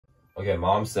Okay,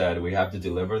 Mom said we have to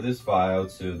deliver this file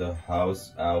to the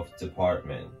house elf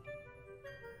department.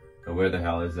 And where the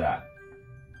hell is that?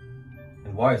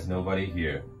 And why is nobody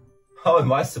here? How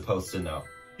am I supposed to know?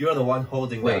 You're the one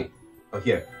holding that. Wait, oh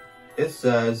here. It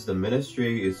says the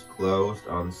ministry is closed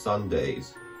on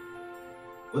Sundays.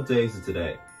 What day is it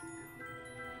today?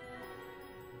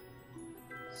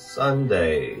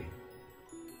 Sunday.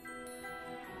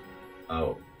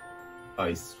 Oh,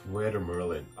 I swear to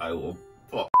Merlin, I will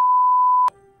fuck.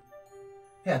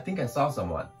 Hey, I think I saw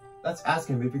someone. Let's ask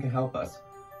him if he can help us.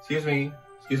 Excuse me,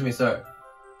 sir.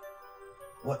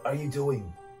 What are you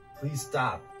doing? Please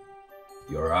stop.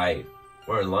 You're right.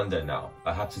 We're in London now.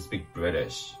 I have to speak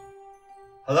British.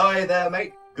 Hello there,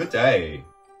 mate. Good day.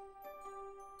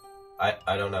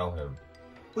 I don't know him.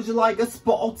 Would you like a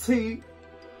spot of tea?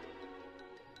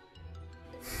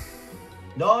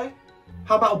 No?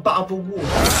 How about a bottle of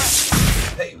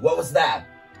water? Hey, what was that?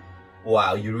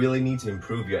 Wow, you really need to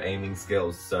improve your aiming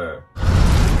skills, sir.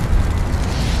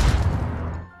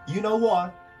 You know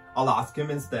what? I'll ask him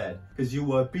instead, because you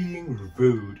were being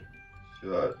rude.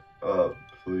 Shut up,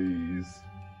 please.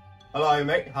 Hello,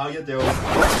 mate. How you doing? Oh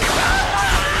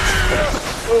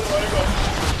my god.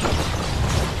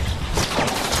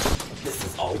 This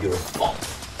is all your fault.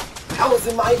 How is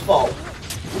it my fault?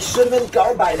 We should have been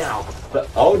gone by now. But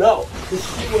oh no, because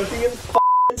you were being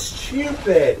f***ing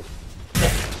stupid.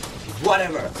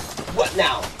 Whatever. What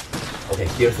now? Okay,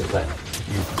 here's the plan.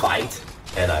 You fight,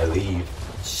 and I leave.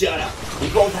 Shut up. We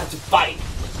both have to fight.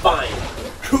 Fine.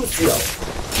 Crucio.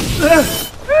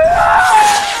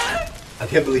 I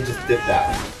can't believe you just did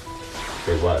that.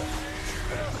 Wait, what?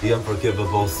 The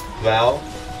unforgivable spell?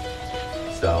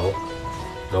 So,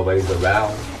 nobody's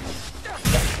around.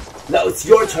 Now it's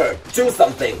your turn. Do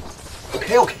something.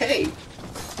 Okay.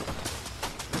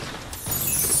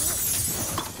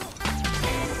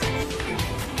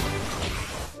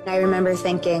 I remember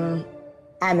thinking,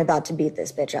 I'm about to beat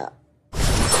this bitch up.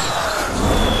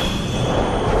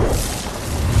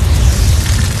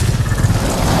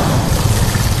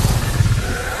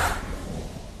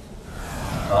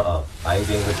 I ain't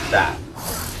dealing with that.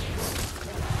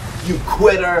 You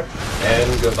quitter,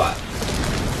 and goodbye.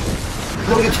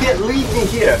 No, you can't leave me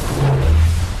here.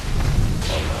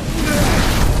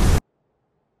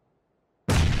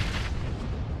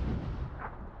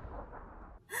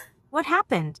 What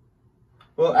happened?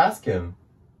 Well, ask him.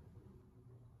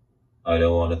 I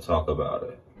don't want to talk about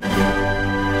it.